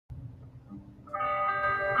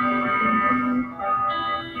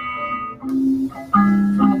Hello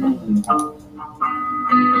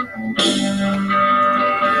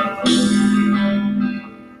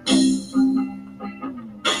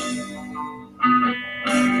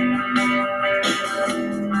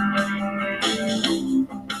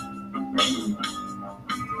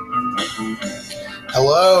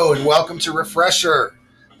and welcome to Refresher,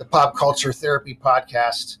 the pop culture therapy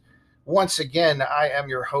podcast. Once again, I am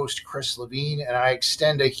your host, Chris Levine, and I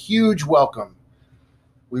extend a huge welcome.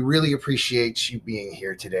 We really appreciate you being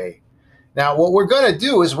here today. Now, what we're going to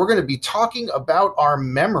do is we're going to be talking about our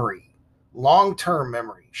memory, long-term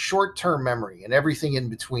memory, short-term memory, and everything in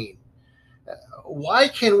between. Why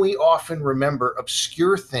can we often remember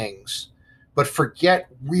obscure things but forget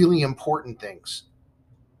really important things?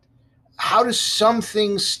 How do some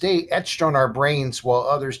things stay etched on our brains while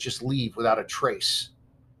others just leave without a trace?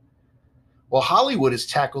 Well, Hollywood has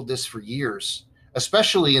tackled this for years,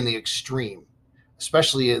 especially in the extreme,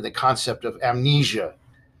 especially in the concept of amnesia.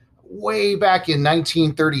 Way back in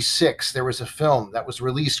 1936, there was a film that was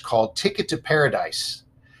released called Ticket to Paradise.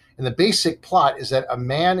 And the basic plot is that a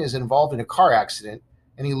man is involved in a car accident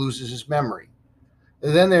and he loses his memory.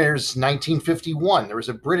 And then there's 1951. There was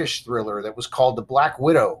a British thriller that was called The Black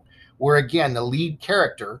Widow, where again, the lead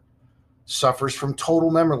character suffers from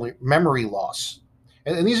total memory loss.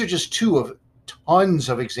 And these are just two of tons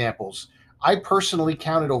of examples. I personally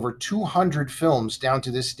counted over 200 films down to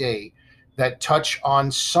this day that touch on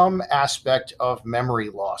some aspect of memory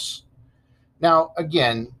loss. Now,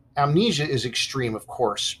 again, amnesia is extreme, of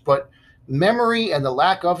course, but memory and the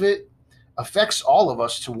lack of it affects all of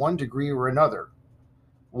us to one degree or another.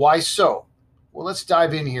 Why so? Well, let's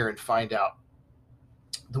dive in here and find out.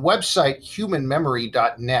 The website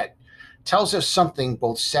humanmemory.net tells us something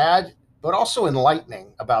both sad but also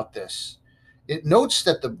enlightening about this. It notes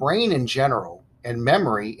that the brain in general, and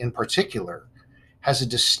memory in particular, has a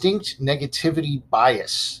distinct negativity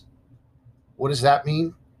bias. What does that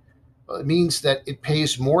mean? Well, it means that it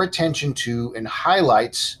pays more attention to and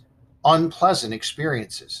highlights unpleasant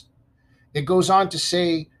experiences. It goes on to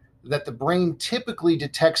say that the brain typically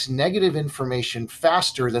detects negative information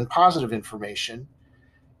faster than positive information,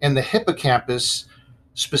 and the hippocampus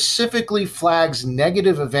specifically flags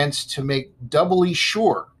negative events to make doubly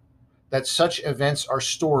sure that such events are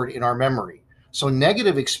stored in our memory. So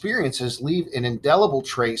negative experiences leave an indelible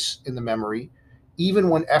trace in the memory, even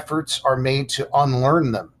when efforts are made to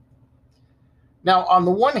unlearn them. Now, on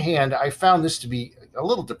the one hand, I found this to be a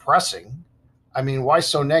little depressing. I mean, why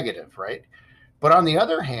so negative, right? But on the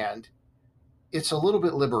other hand, it's a little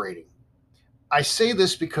bit liberating. I say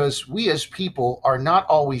this because we as people are not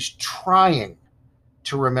always trying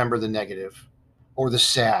to remember the negative or the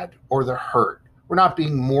sad or the hurt. We're not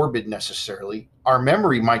being morbid necessarily. Our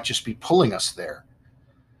memory might just be pulling us there.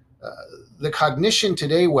 The Cognition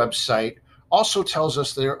Today website also tells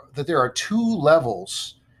us that there are two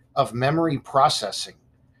levels of memory processing.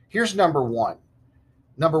 Here's number one.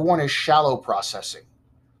 Number one is shallow processing.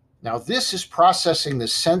 Now, this is processing the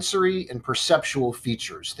sensory and perceptual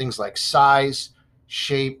features, things like size,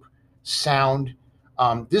 shape, sound.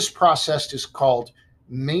 This process is called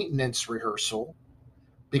maintenance rehearsal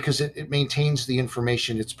because it maintains the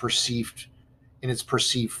information it's perceived in its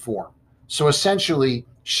perceived form. So essentially,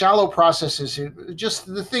 shallow processes is just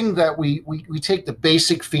the thing that we take the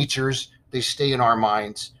basic features, they stay in our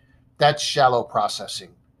minds. That's shallow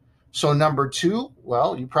processing. So number two,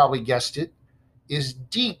 well, you probably guessed it, is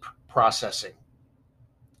deep processing.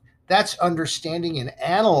 That's understanding and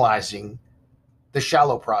analyzing the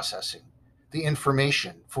shallow processing, the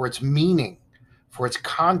information for its meaning, for its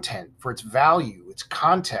content, for its value, its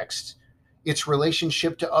context, its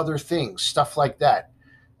relationship to other things, stuff like that.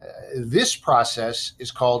 This process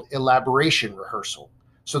is called elaboration rehearsal.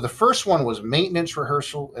 So the first one was maintenance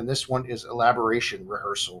rehearsal, and this one is elaboration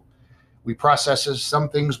rehearsal. Some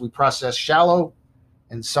things we process shallow,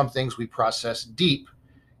 and some things we process deep.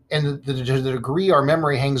 And the degree our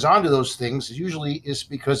memory hangs on to those things usually is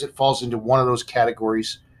because it falls into one of those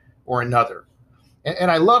categories or another.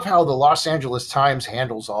 And I love how the Los Angeles Times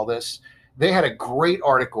handles all this. They had a great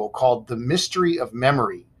article called The Mystery of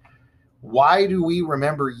Memory. Why do we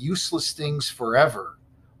remember useless things forever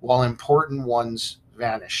while important ones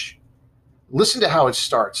vanish? Listen to how it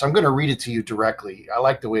starts. I'm going to read it to you directly. I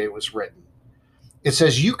like the way it was written. It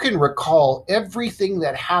says, you can recall everything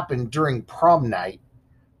that happened during prom night,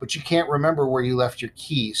 but you can't remember where you left your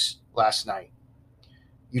keys last night.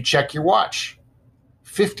 You check your watch.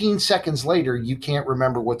 15 seconds later, you can't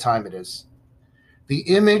remember what time it is. The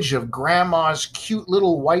image of grandma's cute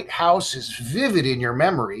little white house is vivid in your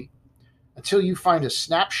memory until you find a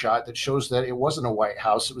snapshot that shows that it wasn't a white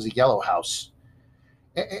house, it was a yellow house.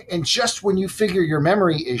 And just when you figure your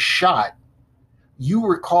memory is shot, you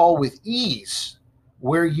recall with ease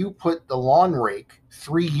where you put the lawn rake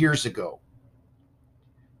 3 years ago.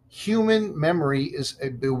 Human memory is a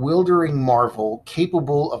bewildering marvel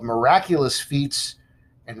capable of miraculous feats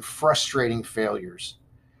and frustrating failures.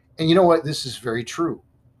 And you know what? This is very true.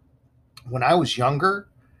 When I was younger,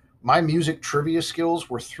 my music trivia skills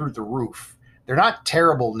were through the roof. They're not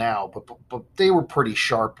terrible now, but they were pretty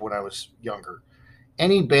sharp when I was younger.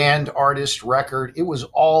 Any band, artist, record, it was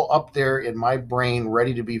all up there in my brain,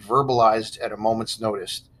 ready to be verbalized at a moment's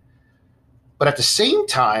notice. But at the same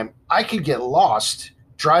time, I could get lost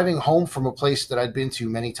driving home from a place that I'd been to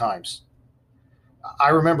many times. I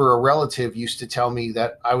remember a relative used to tell me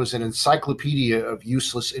that I was an encyclopedia of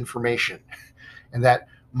useless information and that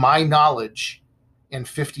my knowledge and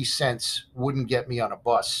 50 cents wouldn't get me on a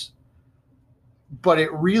bus. But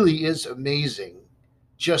it really is amazing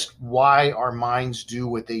just why our minds do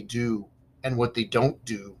what they do and what they don't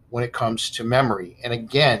do when it comes to memory. And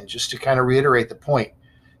again, just to kind of reiterate the point,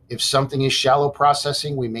 if something is shallow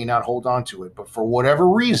processing, we may not hold on to it. But for whatever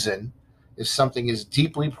reason, if something is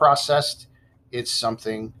deeply processed, it's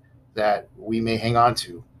something that we may hang on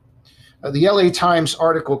to. The LA Times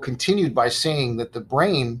article continued by saying that the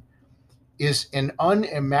brain is an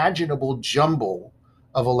unimaginable jumble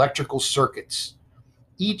of electrical circuits.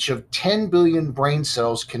 Each of 10 billion brain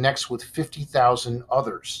cells connects with 50,000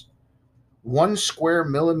 others. 1 square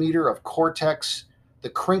millimeter of cortex, the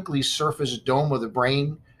crinkly surface dome of the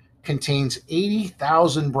brain, contains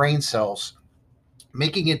 80,000 brain cells,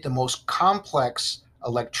 making it the most complex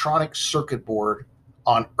electronic circuit board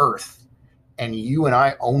on Earth. And you and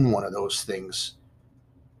I own one of those things.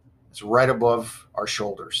 It's right above our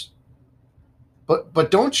shoulders.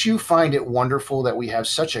 But don't you find it wonderful that we have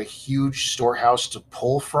such a huge storehouse to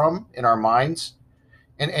pull from in our minds?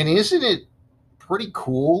 And isn't it pretty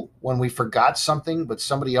cool when we forgot something, but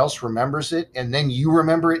somebody else remembers it, and then you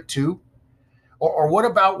remember it too? Or what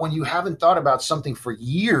about when you haven't thought about something for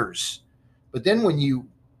years, but then when you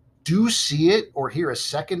do see it or hear a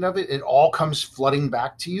second of it, it all comes flooding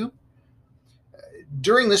back to you?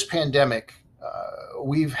 During this pandemic,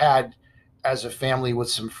 we've had, as a family with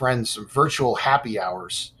some friends, some virtual happy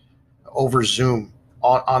hours over Zoom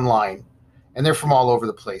online. And they're from all over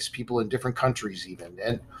the place, people in different countries even.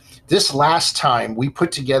 And this last time, we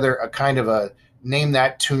put together a kind of a name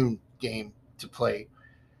that tune game to play.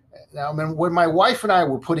 Now, when my wife and I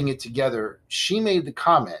were putting it together, she made the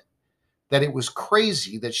comment that it was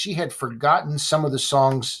crazy that she had forgotten some of the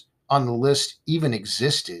songs on the list even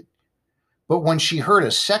existed. But when she heard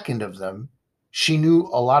a second of them, she knew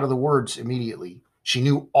a lot of the words immediately. She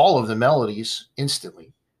knew all of the melodies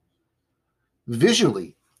instantly.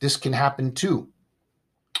 Visually, this can happen too.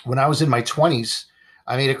 When I was in my 20s,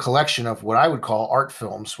 I made a collection of what I would call art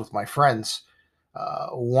films with my friends.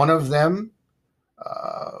 One of them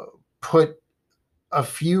put a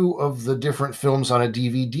few of the different films on a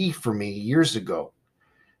DVD for me years ago.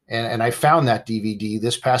 And I found that DVD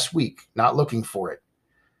this past week, not looking for it.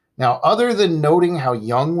 Now, other than noting how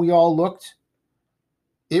young we all looked,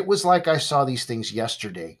 it was like I saw these things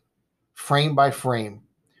yesterday, frame by frame.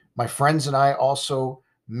 My friends and I also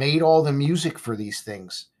made all the music for these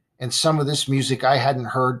things. And some of this music I hadn't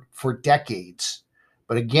heard for decades.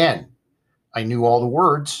 But again, I knew all the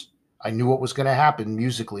words. I knew what was going to happen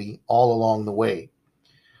musically all along the way.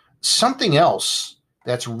 Something else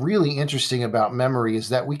that's really interesting about memory is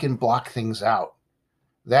that we can block things out.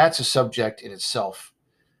 That's a subject in itself.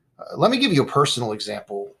 Let me give you a personal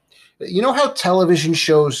example. You know how television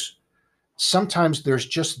shows, sometimes there's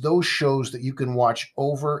just those shows that you can watch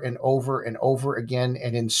over and over and over again,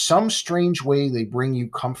 and in some strange way, they bring you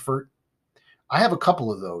comfort. I have a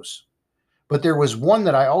couple of those, but there was one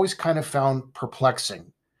that I always kind of found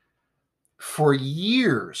perplexing. For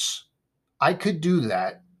years, I could do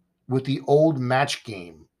that with the old Match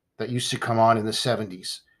Game that used to come on in the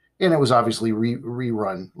 70s. And it was obviously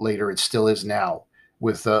rerun later. It still is now,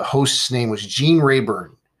 with the host's name was Gene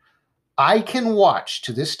Rayburn. I can watch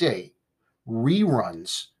to this day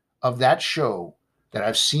reruns of that show that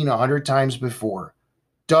I've seen 100 times before,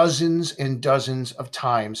 dozens and dozens of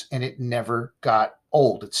times, and it never got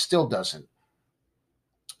old. It still doesn't.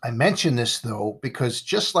 I mention this, though, because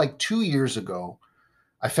just like 2 years ago,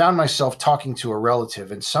 I found myself talking to a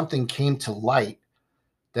relative and something came to light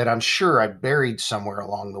that I'm sure I buried somewhere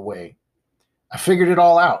along the way. I figured it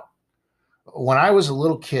all out. When I was a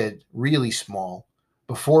little kid, really small,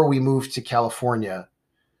 before we moved to California,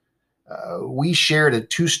 we shared a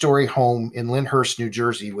 2-story home in Lyndhurst, New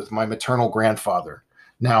Jersey with my maternal grandfather.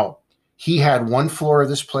 Now, he had 1 floor of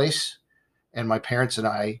this place, and my parents and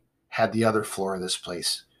I had the other floor of this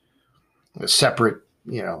place, separate,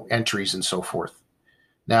 entries and so forth.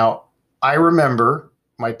 Now, I remember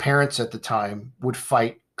my parents at the time would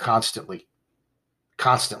fight constantly.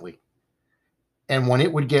 And when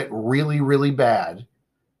it would get really, really bad,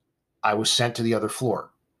 I was sent to the other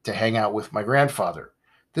floor to hang out with my grandfather.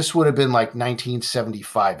 This would have been like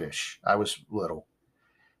 1975-ish. I was little.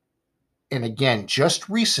 And again, just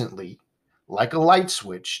recently, like a light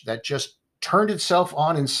switch that just turned itself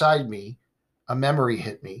on inside me, a memory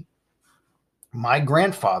hit me. My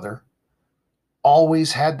grandfather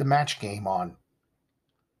always had the match game on.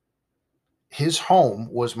 His home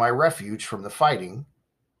was my refuge from the fighting,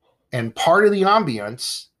 and part of the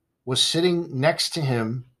ambience was sitting next to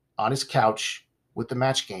him on his couch with the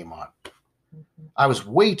match game on. I was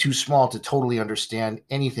way too small to totally understand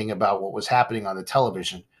anything about what was happening on the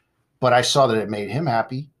television, but I saw that it made him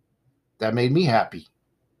happy. That made me happy.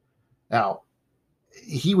 Now,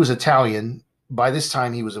 he was Italian. By this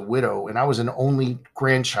time, he was a widow, and I was an only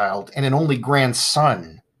grandchild and an only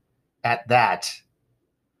grandson at that.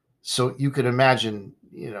 So you could imagine,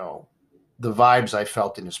 the vibes I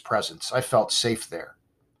felt in his presence. I felt safe there.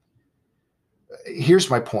 Here's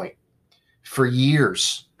my point. For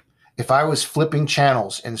years, if I was flipping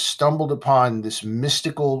channels and stumbled upon this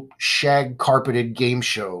mystical shag-carpeted game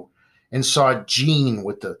show and saw Gene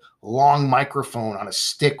with the long microphone on a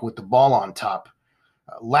stick with the ball on top,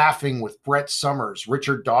 laughing with Brett Summers,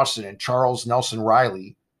 Richard Dawson, and Charles Nelson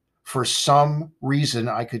Riley, for some reason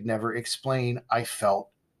I could never explain, I felt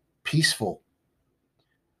peaceful.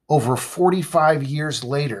 Over 45 years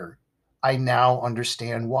later, I now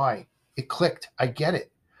understand why. It clicked. I get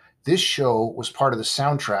it. This show was part of the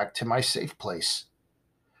soundtrack to my safe place.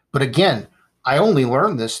 But again, I only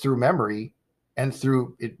learned this through memory and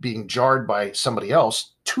through it being jarred by somebody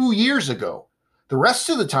else 2 years ago. The rest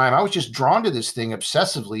of the time, I was just drawn to this thing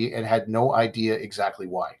obsessively and had no idea exactly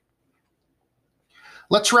why.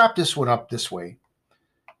 Let's wrap this one up this way.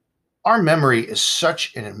 Our memory is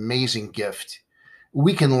such an amazing gift.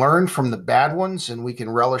 We can learn from the bad ones and we can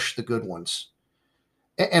relish the good ones.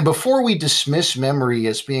 And before we dismiss memory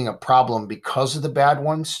as being a problem because of the bad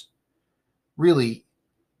ones, really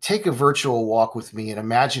take a virtual walk with me and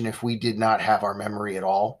imagine if we did not have our memory at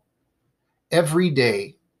all. Every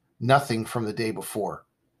day, nothing from the day before,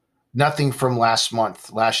 nothing from last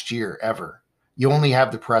month, last year, ever. You only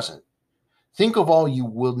have the present. Think of all you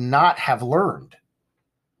will not have learned.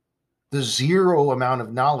 The zero amount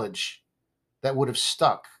of knowledge that would have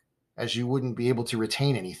stuck, as you wouldn't be able to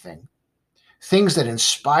retain anything. Things that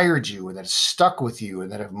inspired you and that stuck with you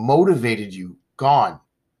and that have motivated you, gone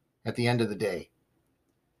at the end of the day.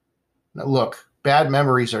 Now look, bad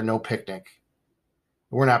memories are no picnic.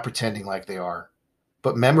 We're not pretending like they are.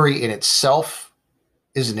 But memory in itself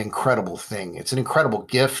is an incredible thing. It's an incredible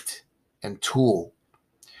gift and tool.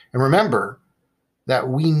 And remember that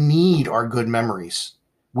we need our good memories.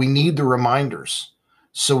 We need the reminders.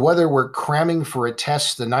 So whether we're cramming for a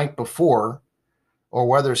test the night before or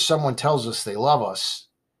whether someone tells us they love us,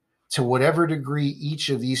 to whatever degree each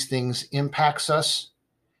of these things impacts us,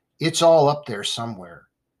 it's all up there somewhere.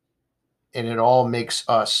 And it all makes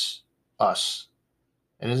us, us.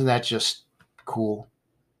 And isn't that just cool?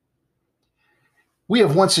 We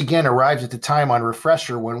have once again arrived at the time on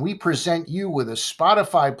Refresher when we present you with a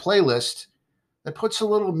Spotify playlist that puts a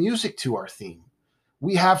little music to our theme.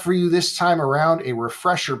 We have for you this time around a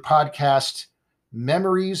Refresher podcast,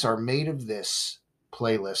 Memories Are Made of This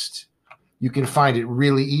playlist. You can find it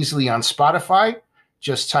really easily on Spotify.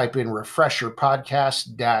 Just type in Refresher podcast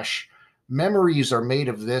 - Memories Are Made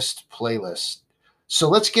of This playlist. So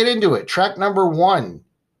let's get into it. Track number 1,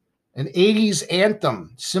 an 80s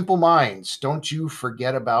anthem, Simple Minds, Don't You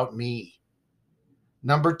Forget About Me.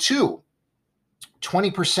 Number 2,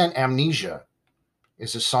 20% Amnesia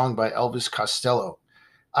is a song by Elvis Costello.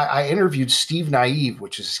 I interviewed Steve Naive,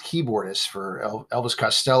 which is keyboardist for Elvis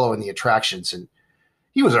Costello and the Attractions, and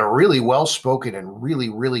he was a really well-spoken and really,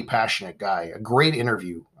 really passionate guy. A great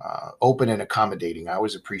interview, open and accommodating. I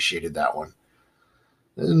always appreciated that one.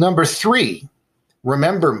 Number 3,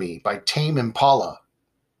 Remember Me by Tame Impala.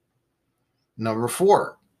 Number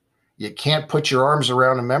 4, You Can't Put Your Arms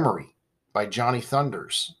Around a Memory by Johnny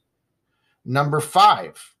Thunders. Number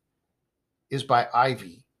 5 is by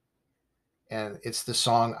Ivy, and it's the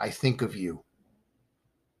song I Think of You.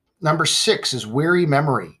 Number 6 is Weary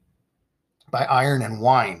Memory by Iron and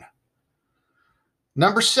Wine.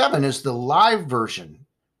 Number 7 is the live version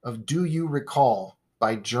of Do You Recall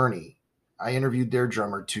by Journey. I interviewed their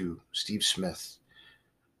drummer too, Steve Smith.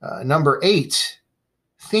 Number 8,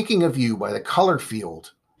 Thinking of You by The Color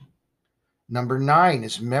Field. Number 9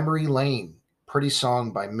 is Memory Lane, Pretty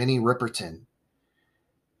Song by Minnie Riperton.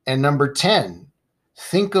 And number 10,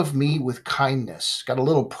 Think of Me with Kindness. Got a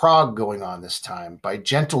little prog going on this time by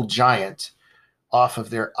Gentle Giant off of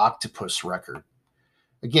their Octopus record.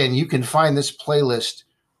 Again, you can find this playlist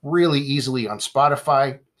really easily on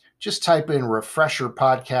Spotify. Just type in Refresher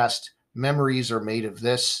Podcast, Memories Are Made of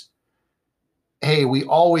This. Hey, we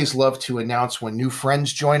always love to announce when new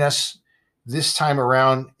friends join us. This time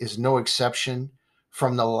around is no exception.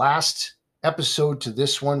 From the last episode to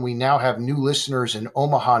this one, we now have new listeners in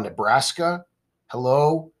Omaha, Nebraska.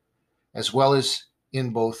 Hello. As well as in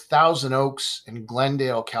both Thousand Oaks and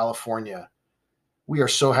Glendale, California. We are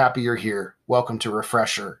so happy you're here. Welcome to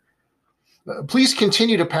Refresher. Please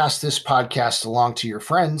continue to pass this podcast along to your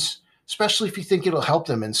friends, especially if you think it'll help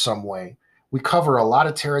them in some way. We cover a lot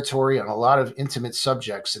of territory and a lot of intimate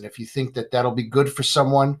subjects, and if you think that that'll be good for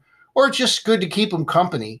someone or just good to keep them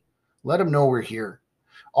company, let them know we're here.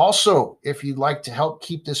 Also, if you'd like to help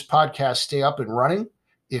keep this podcast stay up and running,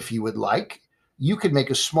 if you would like, you could make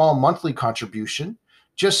a small monthly contribution.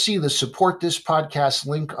 Just see the Support This Podcast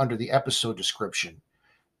link under the episode description.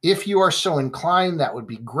 If you are so inclined, that would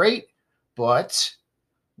be great, but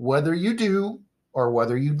whether you do or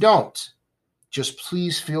whether you don't, just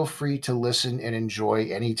please feel free to listen and enjoy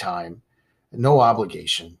anytime. No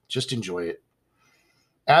obligation. Just enjoy it.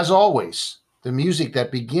 As always, the music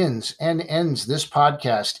that begins and ends this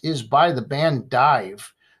podcast is by the band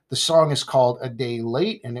Dive. The song is called A Day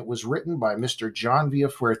Late, and it was written by Mr. John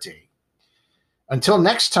Villafuerte. Until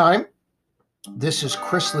next time, this is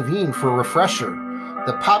Chris Levine for Refresher,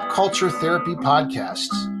 the Pop Culture Therapy Podcast.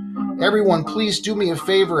 Everyone, please do me a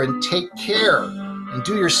favor and take care. And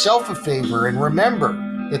do yourself a favor and remember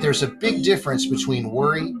that there's a big difference between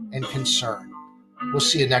worry and concern. We'll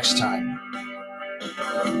see you next time.